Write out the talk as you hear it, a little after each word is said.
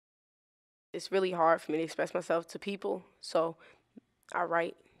It's really hard for me to express myself to people, so I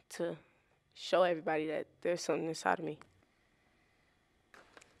write to show everybody that there's something inside of me.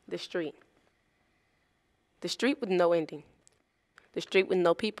 The street. The street with no ending. The street with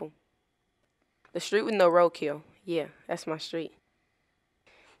no people. The street with no roadkill. Yeah, that's my street.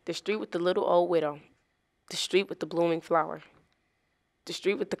 The street with the little old widow. The street with the blooming flower. The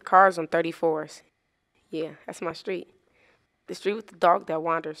street with the cars on 34s. Yeah, that's my street. The street with the dog that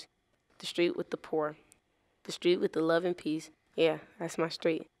wanders. The street with the poor. The street with the love and peace. Yeah, that's my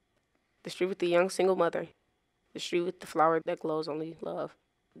street. The street with the young single mother. The street with the flower that glows only love.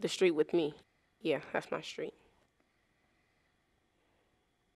 The street with me. Yeah, that's my street.